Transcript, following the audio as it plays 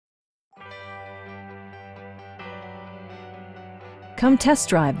Come test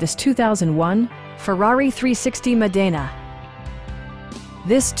drive this 2001 Ferrari 360 Modena.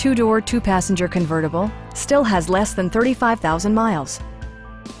 This two-door, two-passenger convertible still has less than 35,000 miles.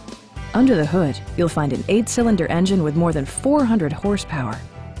 Under the hood, you'll find an 8-cylinder engine with more than 400 horsepower.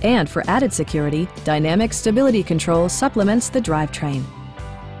 And for added security, dynamic stability control supplements the drivetrain.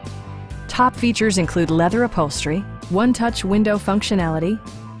 Top features include leather upholstery, one-touch window functionality,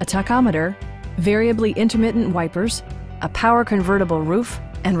 a tachometer, variably intermittent wipers, a power convertible roof,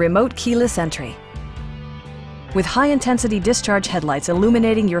 and remote keyless entry. With high-intensity discharge headlights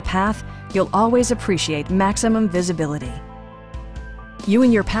illuminating your path, you'll always appreciate maximum visibility. You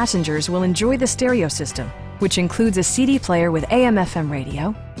and your passengers will enjoy the stereo system, which includes a CD player with AM/FM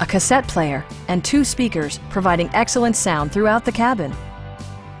radio, a cassette player, and 2 speakers, providing excellent sound throughout the cabin.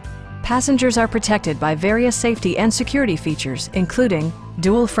 Passengers are protected by various safety and security features, including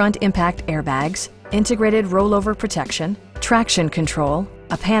dual front impact airbags, integrated rollover protection, traction control,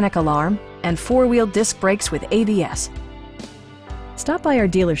 a panic alarm, and 4-wheel disc brakes with ABS. Stop by our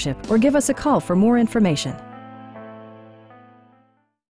dealership or give us a call for more information.